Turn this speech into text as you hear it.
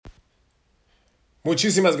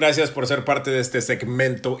Muchísimas gracias por ser parte de este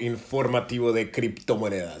segmento informativo de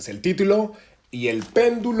criptomonedas. El título y el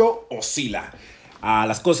péndulo oscila.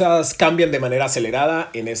 Las cosas cambian de manera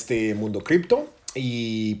acelerada en este mundo cripto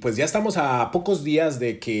y pues ya estamos a pocos días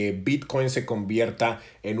de que Bitcoin se convierta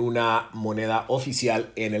en una moneda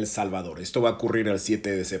oficial en El Salvador. Esto va a ocurrir el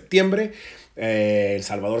 7 de septiembre. El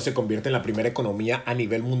Salvador se convierte en la primera economía a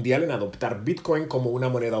nivel mundial en adoptar Bitcoin como una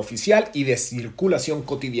moneda oficial y de circulación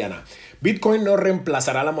cotidiana. Bitcoin no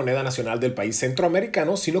reemplazará la moneda nacional del país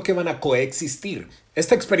centroamericano, sino que van a coexistir.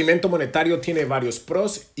 Este experimento monetario tiene varios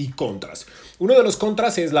pros y contras. Uno de los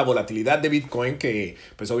contras es la volatilidad de Bitcoin, que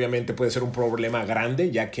pues obviamente puede ser un problema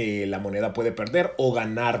grande, ya que la moneda puede perder o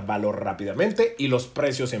ganar valor rápidamente y los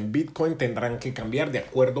precios en Bitcoin tendrán que cambiar de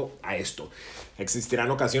acuerdo a esto. Existirán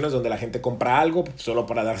ocasiones donde la gente compra algo solo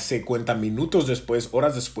para darse cuenta minutos después,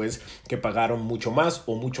 horas después, que pagaron mucho más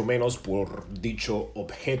o mucho menos por dicho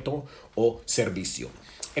objeto o servicio.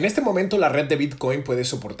 En este momento la red de Bitcoin puede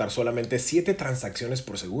soportar solamente 7 transacciones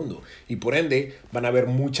por segundo y por ende van a haber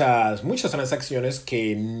muchas transacciones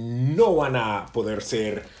que no van a poder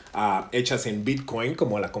ser hechas en Bitcoin,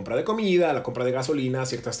 como la compra de comida, la compra de gasolina,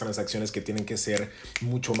 ciertas transacciones que tienen que ser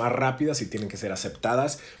mucho más rápidas y tienen que ser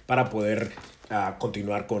aceptadas para poder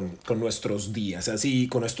continuar con nuestros días, así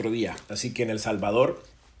con nuestro día. Así que en El Salvador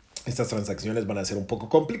estas transacciones van a ser un poco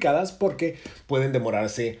complicadas porque pueden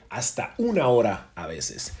demorarse hasta una hora a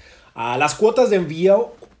veces. Las cuotas de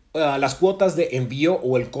envío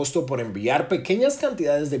o el costo por enviar pequeñas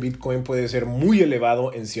cantidades de Bitcoin puede ser muy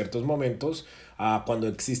elevado en ciertos momentos cuando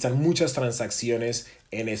existan muchas transacciones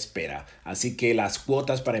en espera. Así que las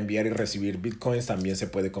cuotas para enviar y recibir Bitcoins también se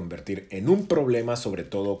puede convertir en un problema, sobre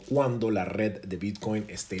todo cuando la red de Bitcoin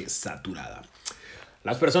esté saturada.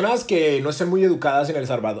 Las personas que no estén muy educadas en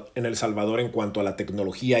El Salvador en cuanto a la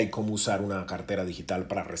tecnología y cómo usar una cartera digital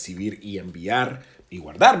para recibir y enviar y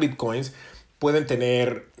guardar bitcoins pueden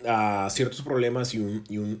tener ciertos problemas y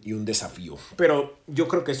un desafío. Pero yo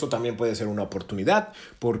creo que esto también puede ser una oportunidad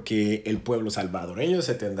porque el pueblo salvadoreño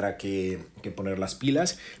se tendrá que poner las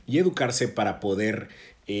pilas y educarse para poder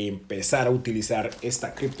empezar a utilizar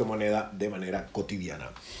esta criptomoneda de manera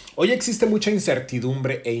cotidiana. Hoy existe mucha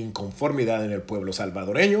incertidumbre e inconformidad en el pueblo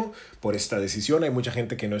salvadoreño por esta decisión. Hay mucha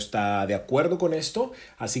gente que no está de acuerdo con esto,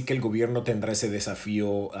 así que el gobierno tendrá ese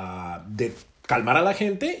desafío de calmar a la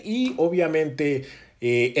gente y obviamente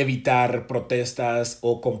evitar protestas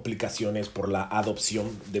o complicaciones por la adopción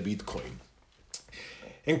de Bitcoin.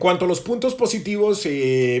 En cuanto a los puntos positivos,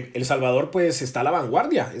 El Salvador pues está a la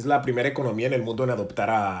vanguardia. Es la primera economía en el mundo en adoptar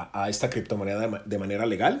a esta criptomoneda de manera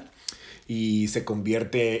legal y se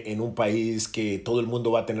convierte en un país que todo el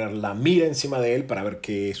mundo va a tener la mira encima de él para ver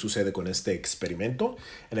qué sucede con este experimento.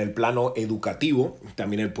 En el plano educativo,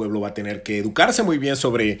 también el pueblo va a tener que educarse muy bien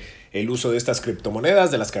sobre el uso de estas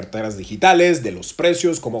criptomonedas, de las carteras digitales, de los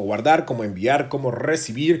precios, cómo guardar, cómo enviar, cómo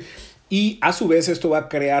recibir. Y a su vez esto va a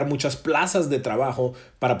crear muchas plazas de trabajo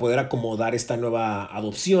para poder acomodar esta nueva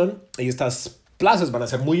adopción. Y estas plazas van a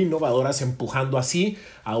ser muy innovadoras, empujando así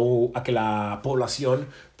a que la población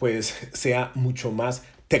pues sea mucho más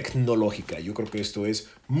tecnológica. Yo creo que esto es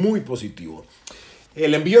muy positivo.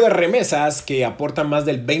 El envío de remesas, que aportan más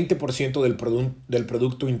del 20% del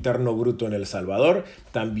Producto Interno Bruto en El Salvador,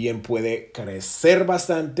 también puede crecer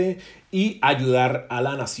bastante y ayudar a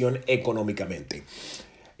la nación económicamente.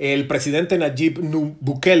 El presidente Nayib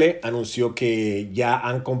Bukele anunció que ya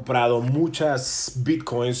han comprado muchas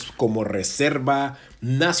bitcoins como reserva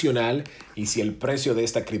nacional y si el precio de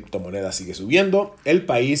esta criptomoneda sigue subiendo, el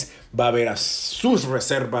país va a ver a sus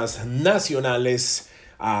reservas nacionales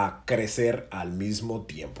a crecer al mismo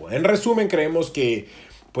tiempo. En resumen, creemos que,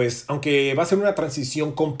 pues, aunque va a ser una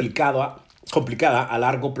transición complicada, a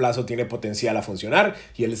largo plazo tiene potencial a funcionar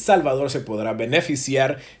y El Salvador se podrá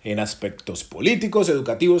beneficiar en aspectos políticos,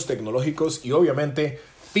 educativos, tecnológicos y obviamente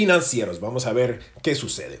financieros. Vamos a ver qué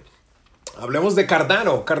sucede. Hablemos de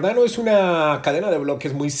Cardano. Cardano es una cadena de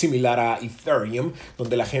bloques muy similar a Ethereum,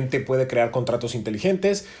 donde la gente puede crear contratos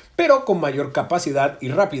inteligentes, pero con mayor capacidad y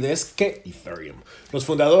rapidez que Ethereum. Los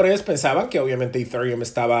fundadores pensaban que obviamente Ethereum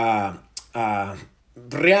estaba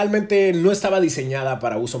realmente no estaba diseñada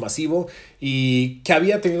para uso masivo y que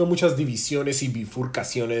había tenido muchas divisiones y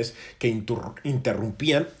bifurcaciones que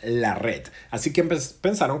interrumpían la red. Así que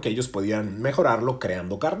pensaron que ellos podían mejorarlo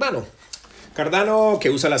creando Cardano. Cardano, que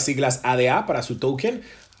usa las siglas ADA para su token,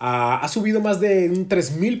 ha subido más de un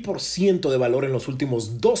 3000% de valor en los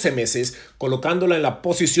últimos 12 meses, colocándola en la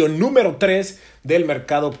posición número 3 del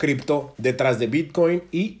mercado cripto detrás de Bitcoin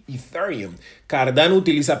y Ethereum. Cardano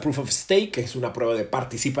utiliza Proof of Stake, que es una prueba de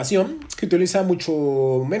participación, que utiliza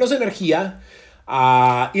mucho menos energía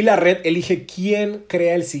Y la red elige quién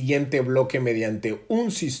crea el siguiente bloque mediante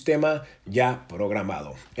un sistema ya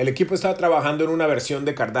programado. El equipo está trabajando en una versión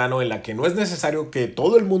de Cardano en la que no es necesario que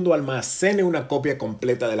todo el mundo almacene una copia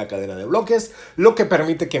completa de la cadena de bloques, lo que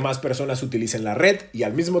permite que más personas utilicen la red y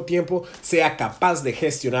al mismo tiempo sea capaz de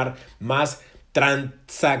gestionar más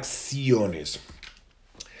transacciones.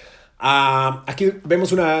 Aquí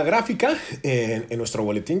vemos una gráfica en nuestro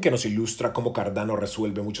boletín que nos ilustra cómo Cardano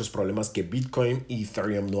resuelve muchos problemas que Bitcoin y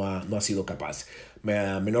Ethereum no ha sido capaz.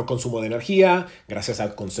 Menor consumo de energía gracias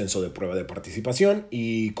al consenso de prueba de participación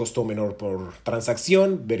y costo menor por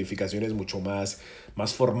transacción, verificaciones mucho más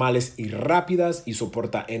formales y rápidas, y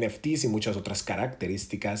soporta NFTs y muchas otras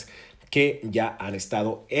características que ya han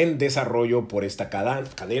estado en desarrollo por esta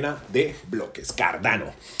cadena de bloques Cardano.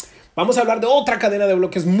 Vamos a hablar de otra cadena de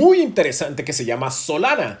bloques muy interesante que se llama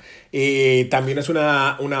Solana. También es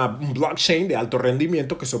una blockchain de alto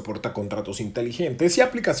rendimiento que soporta contratos inteligentes y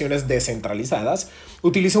aplicaciones descentralizadas.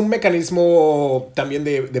 Utiliza un mecanismo también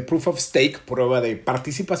de Proof of Stake, prueba de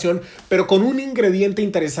participación, pero con un ingrediente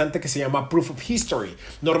interesante que se llama Proof of History.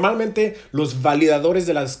 Normalmente los validadores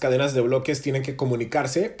de las cadenas de bloques tienen que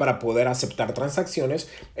comunicarse para poder aceptar transacciones.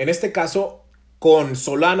 En este caso, con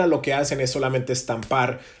Solana lo que hacen es solamente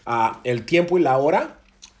estampar el tiempo y la hora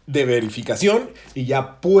de verificación y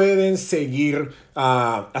ya pueden seguir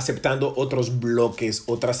aceptando otros bloques,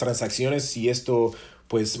 otras transacciones, y esto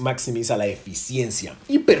pues maximiza la eficiencia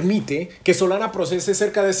y permite que Solana procese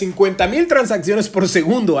cerca de 50,000 transacciones por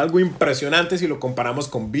segundo, algo impresionante si lo comparamos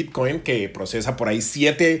con Bitcoin, que procesa por ahí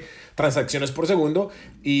 7 transacciones por segundo,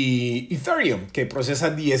 y Ethereum, que procesa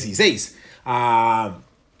 16.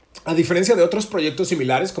 A diferencia de otros proyectos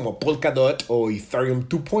similares como Polkadot o Ethereum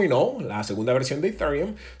 2.0, la segunda versión de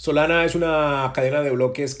Ethereum, Solana es una cadena de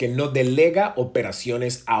bloques que no delega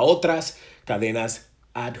operaciones a otras cadenas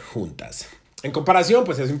adjuntas. En comparación,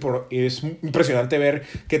 pues es impresionante ver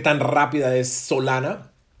qué tan rápida es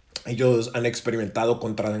Solana. Ellos han experimentado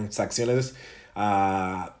con transacciones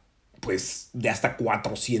pues de hasta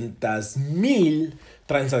 400,000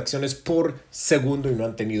 transacciones por segundo y no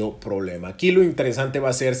han tenido problema. Aquí lo interesante va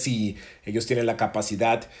a ser si ellos tienen la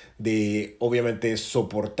capacidad de obviamente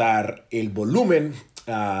soportar el volumen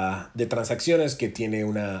de transacciones que tiene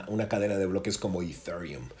una cadena de bloques como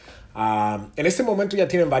Ethereum. En este momento ya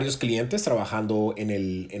tienen varios clientes trabajando en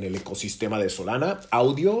el ecosistema de Solana.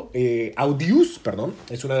 Audius,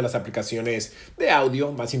 es una de las aplicaciones de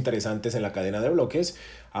audio más interesantes en la cadena de bloques.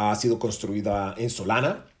 Ha sido construida en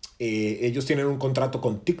Solana. Ellos tienen un contrato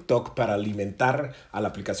con TikTok para alimentar a la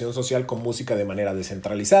aplicación social con música de manera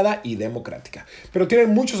descentralizada y democrática. Pero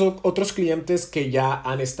tienen muchos otros clientes que ya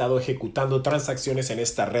han estado ejecutando transacciones en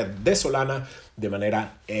esta red de Solana de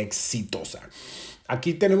manera exitosa.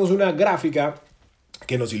 Aquí tenemos una gráfica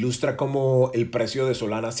que nos ilustra cómo el precio de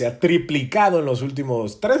Solana se ha triplicado en los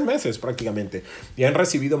últimos 3 meses prácticamente, y han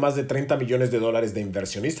recibido más de $30 millones de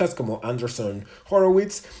inversionistas como Andreessen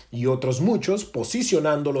Horowitz y otros muchos,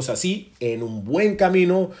 posicionándolos así en un buen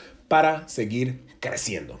camino para seguir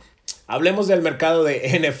creciendo. Hablemos del mercado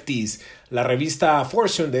de NFTs. La revista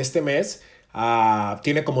Fortune de este mes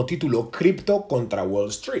tiene como título Cripto contra Wall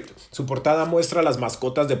Street. Su portada muestra las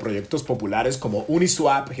mascotas de proyectos populares como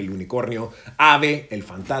Uniswap, el unicornio, Aave, el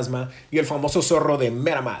fantasma, y el famoso zorro de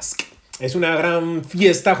MetaMask. Es una gran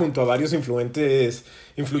fiesta junto a varios influyentes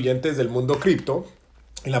del mundo cripto.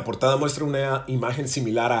 En la portada muestra una imagen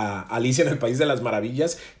similar a Alicia en el País de las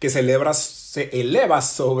Maravillas, que se eleva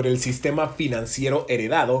sobre el sistema financiero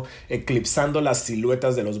heredado, eclipsando las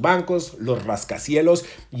siluetas de los bancos, los rascacielos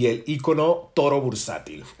y el icono toro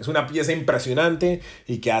bursátil. Es una pieza impresionante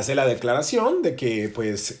y que hace la declaración de que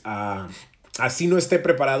pues así no esté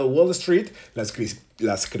preparado Wall Street,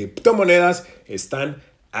 las criptomonedas están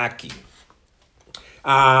aquí.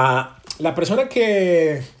 La persona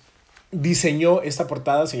que diseñó esta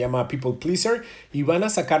portada se llama People Pleaser y van a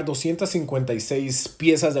sacar 256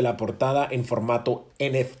 piezas de la portada en formato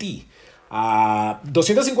NFT.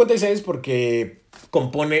 256 porque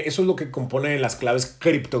eso es lo que compone las claves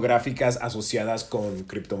criptográficas asociadas con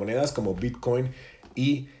criptomonedas como Bitcoin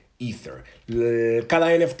y Ether.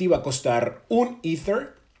 Cada NFT va a costar un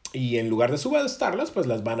Ether y en lugar de subastarlas, pues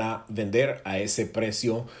las van a vender a ese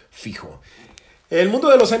precio fijo. El mundo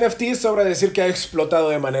de los NFTs sobra decir que ha explotado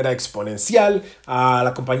de manera exponencial.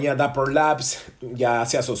 La compañía Dapper Labs ya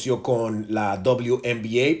se asoció con la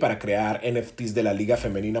WNBA para crear NFTs de la Liga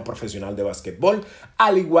Femenina Profesional de Básquetbol,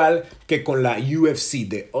 al igual que con la UFC,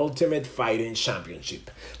 The Ultimate Fighting Championship.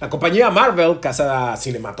 La compañía Marvel, casa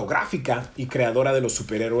cinematográfica y creadora de los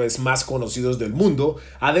superhéroes más conocidos del mundo,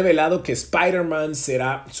 ha develado que Spider-Man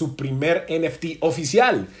será su primer NFT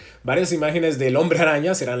oficial. Varias imágenes del Hombre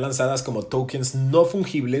Araña serán lanzadas como tokens no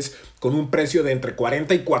fungibles con un precio de entre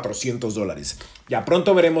 $40 y $400. Ya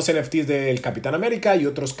pronto veremos NFTs del Capitán América y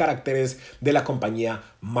otros caracteres de la compañía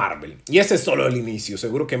Marvel. Y este es solo el inicio.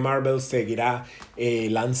 Seguro que Marvel seguirá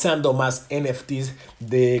lanzando más NFTs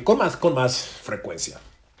con más frecuencia.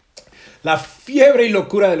 La fiebre y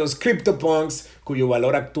locura de los CryptoPunks, cuyo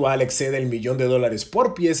valor actual excede el $1.000.000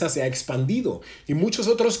 por pieza, se ha expandido y muchos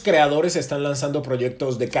otros creadores están lanzando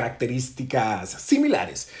proyectos de características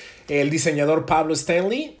similares. El diseñador Pablo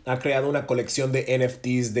Stanley ha creado una colección de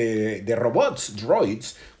NFTs de robots,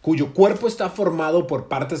 droids, cuyo cuerpo está formado por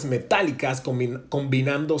partes metálicas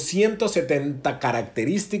combinando 170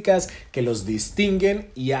 características que los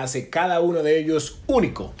distinguen y hace cada uno de ellos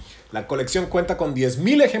único. La colección cuenta con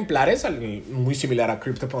 10,000 ejemplares, muy similar a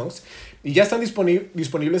CryptoPunks, y ya están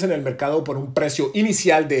disponibles en el mercado por un precio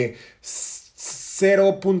inicial de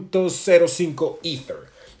 0.05 Ether.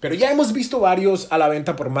 Pero ya hemos visto varios a la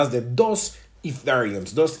venta por más de 2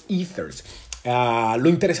 Ethereums, 2 Ethers. Lo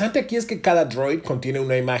interesante aquí es que cada droid contiene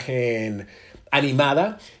una imagen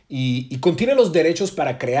animada y contiene los derechos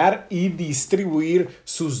para crear y distribuir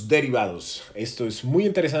sus derivados. Esto es muy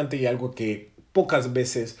interesante y algo que pocas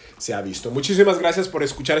veces se ha visto. Muchísimas gracias por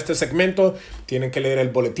escuchar este segmento. Tienen que leer el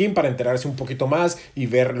boletín para enterarse un poquito más y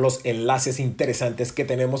ver los enlaces interesantes que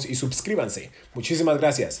tenemos y suscríbanse. Muchísimas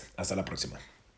gracias. Hasta la próxima.